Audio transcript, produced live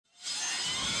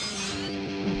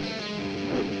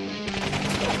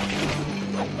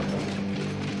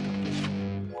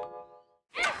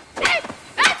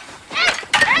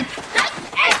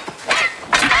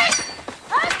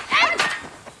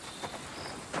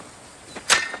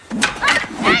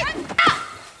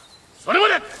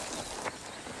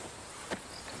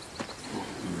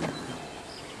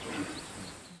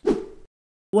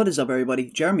What is up, everybody?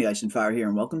 Jeremy Eisenfire here,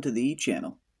 and welcome to the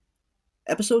channel.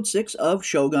 Episode 6 of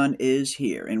Shogun is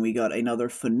here, and we got another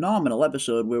phenomenal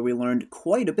episode where we learned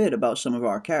quite a bit about some of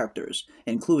our characters,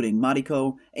 including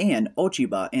Mariko and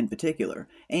Ochiba in particular,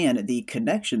 and the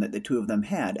connection that the two of them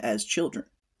had as children,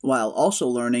 while also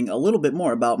learning a little bit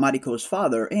more about Mariko's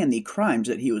father and the crimes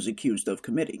that he was accused of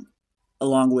committing,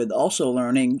 along with also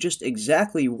learning just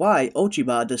exactly why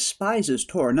Ochiba despises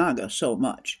Toranaga so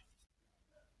much.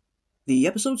 The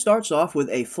episode starts off with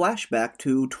a flashback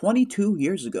to 22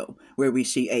 years ago, where we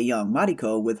see a young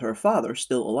Mariko with her father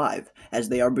still alive, as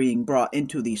they are being brought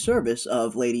into the service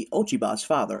of Lady Ochiba's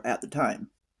father at the time.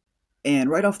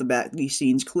 And right off the bat, these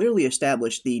scenes clearly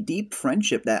establish the deep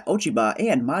friendship that Ochiba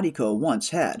and Mariko once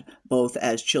had, both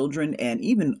as children and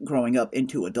even growing up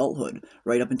into adulthood,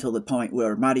 right up until the point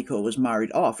where Mariko was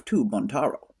married off to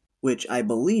Buntaro, which I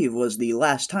believe was the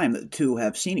last time that the two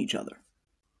have seen each other.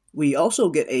 We also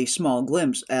get a small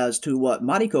glimpse as to what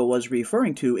Mariko was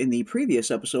referring to in the previous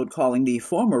episode, calling the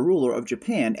former ruler of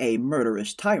Japan a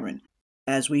murderous tyrant,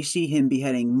 as we see him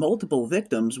beheading multiple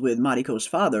victims with Mariko's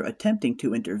father attempting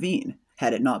to intervene,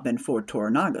 had it not been for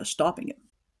Toranaga stopping him.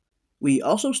 We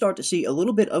also start to see a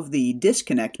little bit of the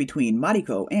disconnect between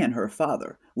Mariko and her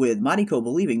father, with Mariko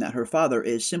believing that her father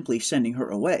is simply sending her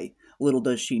away. Little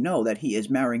does she know that he is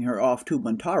marrying her off to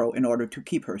Buntaro in order to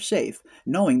keep her safe,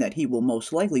 knowing that he will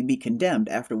most likely be condemned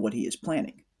after what he is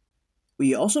planning.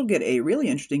 We also get a really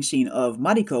interesting scene of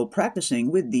Mariko practicing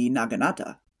with the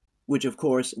naginata, which of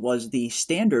course was the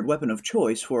standard weapon of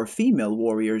choice for female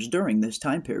warriors during this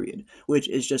time period, which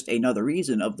is just another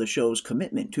reason of the show's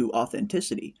commitment to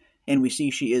authenticity, and we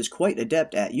see she is quite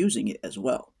adept at using it as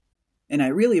well. And I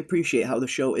really appreciate how the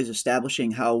show is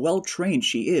establishing how well trained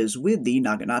she is with the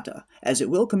naginata, as it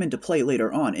will come into play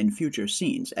later on in future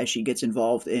scenes as she gets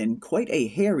involved in quite a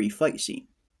hairy fight scene.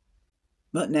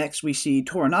 But next we see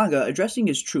Toranaga addressing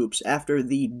his troops after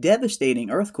the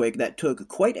devastating earthquake that took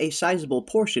quite a sizable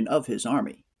portion of his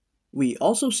army. We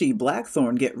also see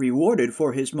Blackthorne get rewarded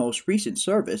for his most recent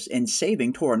service in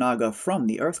saving Toranaga from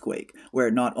the earthquake,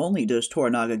 where not only does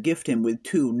Toranaga gift him with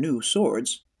 2 new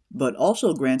swords, but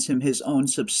also grants him his own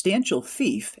substantial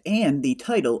fief and the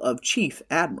title of Chief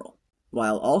Admiral,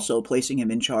 while also placing him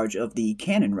in charge of the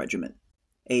Cannon Regiment,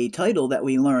 a title that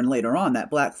we learn later on that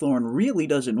Blackthorne really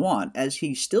doesn't want, as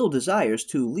he still desires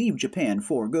to leave Japan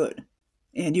for good.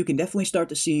 And you can definitely start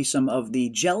to see some of the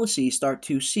jealousy start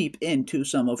to seep into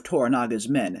some of Toranaga's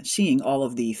men, seeing all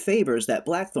of the favors that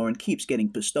Blackthorne keeps getting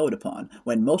bestowed upon,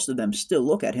 when most of them still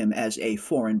look at him as a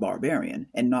foreign barbarian,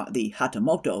 and not the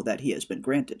Hatamoto that he has been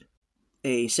granted.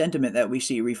 A sentiment that we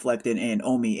see reflected in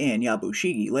Omi and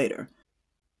Yabushige later.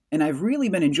 And I've really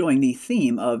been enjoying the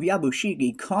theme of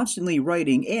Yabushige constantly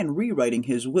writing and rewriting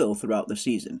his will throughout the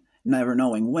season, never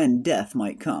knowing when death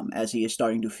might come, as he is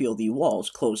starting to feel the walls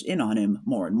close in on him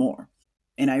more and more.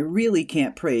 And I really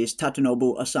can't praise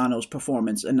Tadanobu Asano's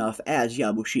performance enough as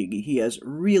Yabushige. He has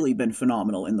really been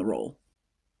phenomenal in the role.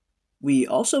 We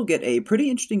also get a pretty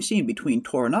interesting scene between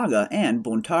Toranaga and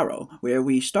Buntaro, where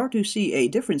we start to see a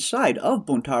different side of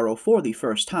Buntaro for the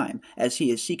first time, as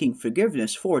he is seeking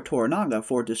forgiveness for Toranaga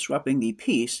for disrupting the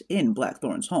peace in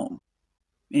Blackthorne's home.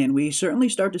 And we certainly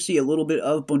start to see a little bit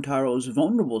of Buntaro's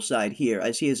vulnerable side here,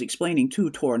 as he is explaining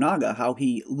to Toranaga how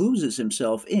he loses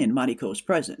himself in Mariko's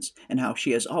presence, and how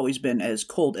she has always been as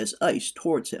cold as ice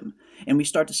towards him. And we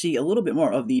start to see a little bit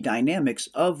more of the dynamics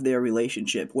of their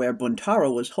relationship, where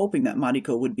Buntaro was hoping that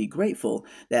Mariko would be grateful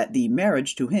that the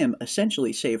marriage to him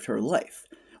essentially saved her life,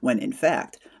 when in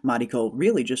fact, Mariko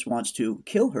really just wants to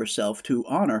kill herself to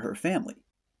honor her family.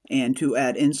 And to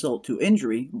add insult to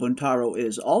injury, Buntaro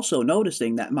is also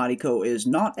noticing that Mariko is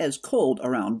not as cold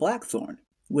around Blackthorne,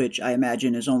 which I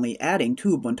imagine is only adding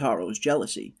to Buntaro's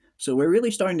jealousy. So we're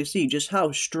really starting to see just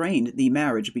how strained the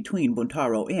marriage between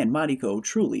Buntaro and Mariko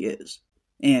truly is.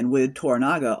 And with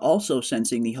Toranaga also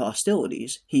sensing the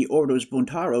hostilities, he orders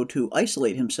Buntaro to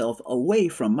isolate himself away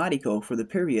from Mariko for the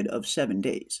period of 7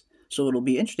 days. So it'll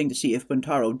be interesting to see if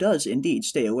Buntaro does indeed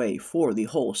stay away for the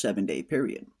whole 7-day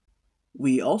period.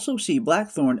 We also see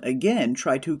Blackthorne again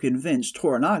try to convince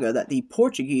Toranaga that the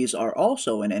Portuguese are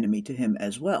also an enemy to him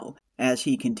as well, as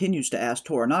he continues to ask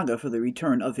Toranaga for the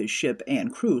return of his ship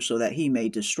and crew so that he may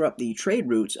disrupt the trade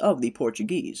routes of the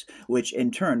Portuguese, which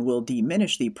in turn will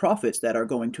diminish the profits that are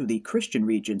going to the Christian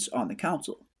regions on the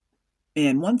council.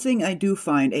 And one thing I do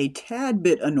find a tad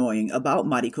bit annoying about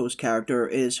Mariko's character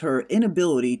is her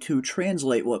inability to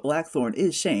translate what Blackthorne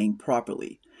is saying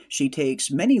properly. She takes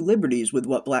many liberties with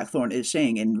what Blackthorne is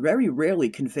saying and very rarely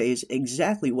conveys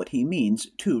exactly what he means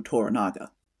to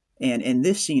Toranaga. And in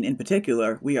this scene in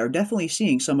particular, we are definitely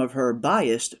seeing some of her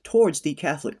bias towards the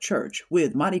Catholic Church,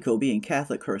 with Mariko being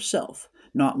Catholic herself,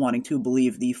 not wanting to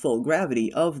believe the full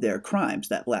gravity of their crimes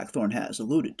that Blackthorne has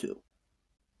alluded to.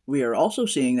 We are also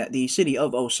seeing that the city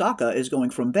of Osaka is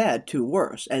going from bad to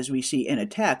worse, as we see an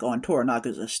attack on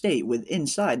Toranaga's estate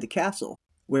inside the castle,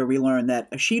 where we learn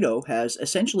that Ishido has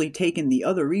essentially taken the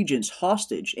other regents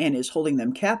hostage and is holding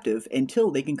them captive until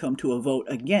they can come to a vote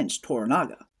against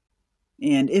Toranaga.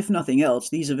 And if nothing else,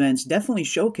 these events definitely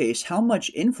showcase how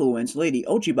much influence Lady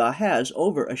Ochiba has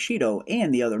over Ishido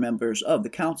and the other members of the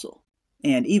council.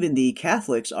 And even the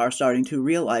Catholics are starting to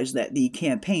realize that the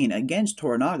campaign against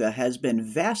Toranaga has been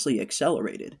vastly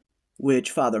accelerated,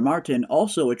 which Father Martin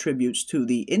also attributes to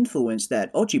the influence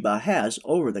that Ochiba has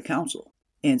over the council,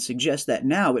 and suggests that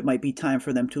now it might be time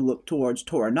for them to look towards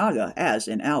Toranaga as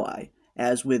an ally,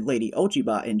 as with Lady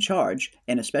Ochiba in charge,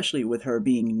 and especially with her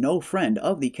being no friend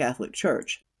of the Catholic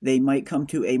Church, they might come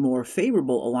to a more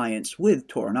favorable alliance with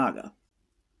Toranaga.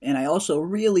 And I also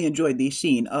really enjoyed the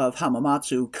scene of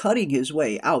Hamamatsu cutting his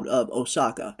way out of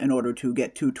Osaka in order to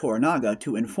get to Toranaga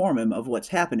to inform him of what's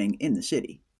happening in the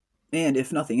city. And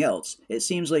if nothing else, it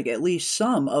seems like at least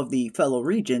some of the fellow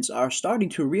regents are starting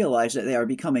to realize that they are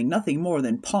becoming nothing more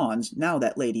than pawns now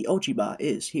that Lady Ochiba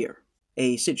is here.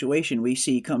 A situation we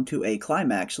see come to a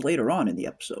climax later on in the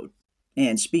episode.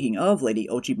 And speaking of Lady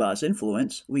Ochiba's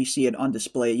influence, we see it on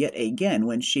display yet again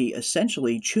when she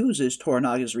essentially chooses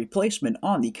Toranaga's replacement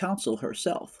on the council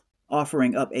herself,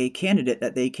 offering up a candidate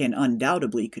that they can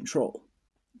undoubtedly control.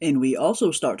 And we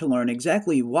also start to learn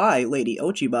exactly why Lady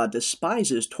Ochiba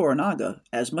despises Toranaga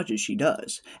as much as she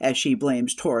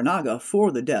blames Toranaga for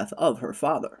the death of her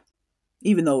father.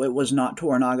 Even though it was not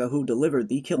Toranaga who delivered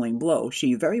the killing blow,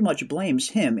 she very much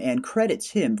blames him and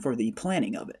credits him for the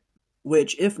planning of it.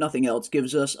 Which, if nothing else,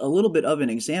 gives us a little bit of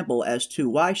an example as to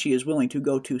why she is willing to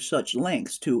go to such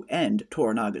lengths to end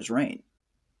Toranaga's reign.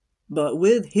 But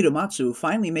with Hiromatsu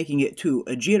finally making it to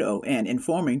Ejiro and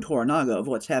informing Toranaga of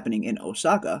what's happening in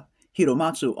Osaka,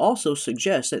 Hiromatsu also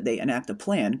suggests that they enact a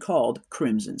plan called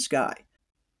Crimson Sky,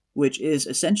 which is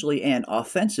essentially an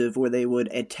offensive where they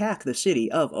would attack the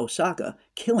city of Osaka,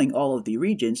 killing all of the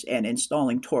regents and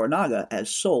installing Toranaga as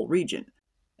sole regent,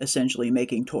 essentially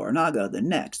making Toranaga the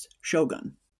next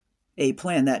shogun. A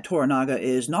plan that Toranaga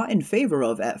is not in favor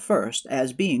of at first,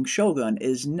 as being shogun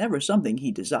is never something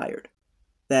he desired.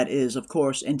 That is, of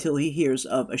course, until he hears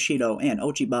of Ishido and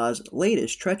Ochiba's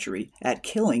latest treachery at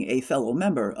killing a fellow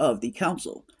member of the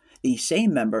council, the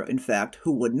same member, in fact,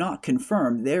 who would not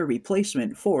confirm their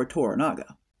replacement for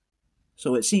Toranaga.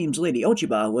 So it seems Lady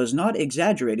Ochiba was not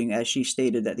exaggerating as she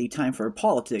stated that the time for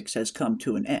politics has come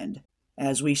to an end,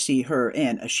 as we see her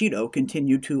and Ishido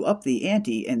continue to up the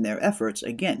ante in their efforts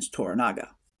against Toranaga,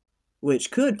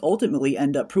 which could ultimately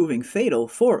end up proving fatal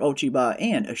for Ochiba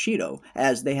and Ishido,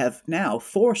 as they have now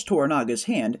forced Toranaga's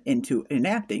hand into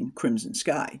enacting Crimson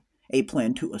Sky, a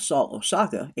plan to assault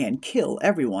Osaka and kill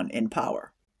everyone in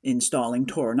power, installing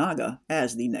Toranaga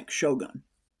as the next shogun.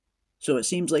 So it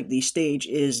seems like the stage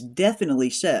is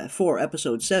definitely set for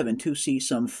Episode 7 to see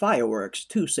some fireworks,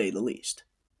 to say the least.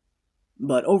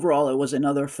 But overall, it was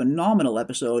another phenomenal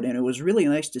episode, and it was really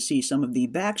nice to see some of the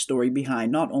backstory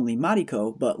behind not only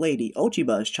Mariko, but Lady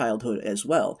Ochiba's childhood as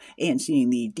well, and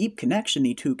seeing the deep connection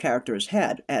the two characters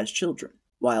had as children,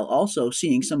 while also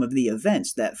seeing some of the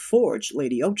events that forged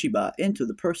Lady Ochiba into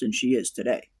the person she is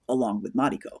today, along with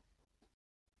Mariko.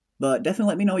 But definitely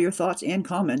let me know your thoughts and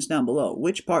comments down below.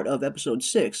 Which part of Episode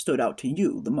 6 stood out to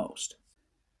you the most?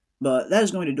 But that is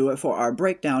going to do it for our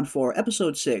breakdown for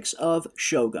Episode 6 of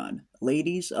Shogun,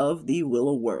 Ladies of the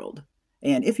Willow World.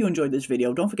 And if you enjoyed this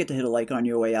video, don't forget to hit a like on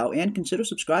your way out and consider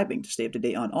subscribing to stay up to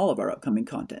date on all of our upcoming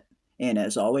content. And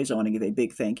as always, I want to give a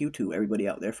big thank you to everybody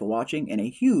out there for watching, and a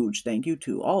huge thank you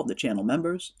to all of the channel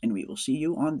members, and we will see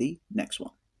you on the next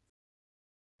one.